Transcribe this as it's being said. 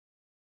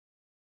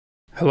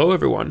Hello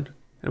everyone,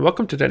 and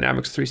welcome to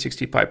Dynamics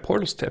 365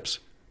 Portals Tips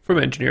from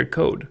Engineered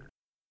Code.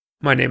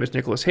 My name is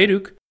Nicholas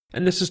Hayduk,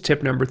 and this is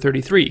tip number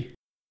 33,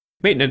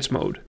 Maintenance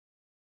Mode.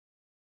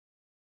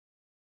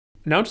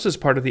 Announced as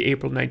part of the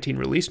April 19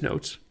 release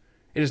notes,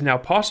 it is now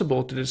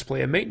possible to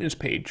display a maintenance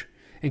page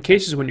in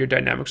cases when your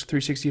Dynamics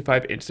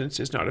 365 instance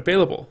is not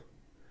available.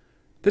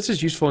 This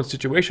is useful in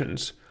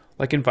situations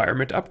like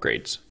environment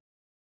upgrades.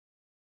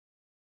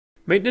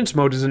 Maintenance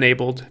mode is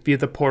enabled via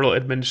the Portal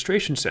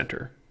Administration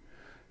Center.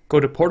 Go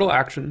to Portal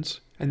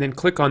Actions and then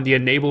click on the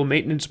Enable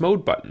Maintenance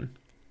Mode button.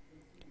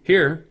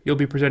 Here, you'll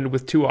be presented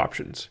with two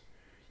options.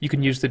 You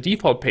can use the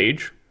default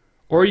page,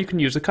 or you can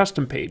use a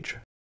custom page.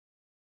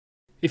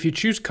 If you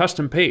choose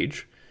Custom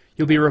Page,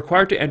 you'll be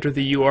required to enter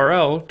the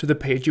URL to the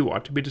page you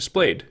want to be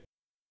displayed.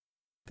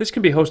 This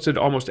can be hosted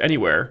almost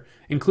anywhere,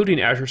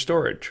 including Azure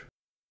Storage.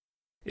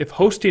 If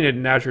hosting it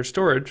in Azure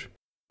Storage,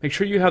 make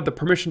sure you have the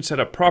permission set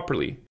up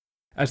properly,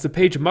 as the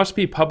page must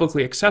be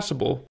publicly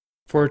accessible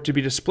for it to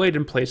be displayed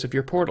in place of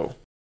your portal.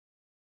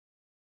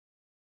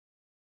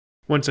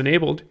 Once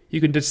enabled, you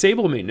can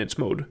disable maintenance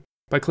mode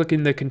by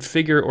clicking the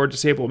Configure or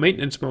Disable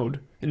Maintenance Mode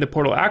in the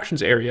Portal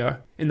Actions area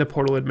in the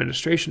Portal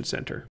Administration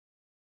Center.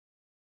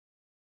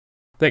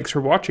 Thanks for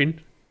watching,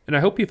 and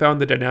I hope you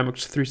found the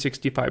Dynamics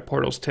 365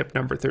 Portals tip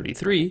number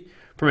 33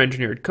 from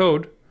Engineered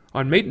Code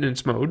on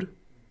maintenance mode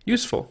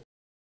useful.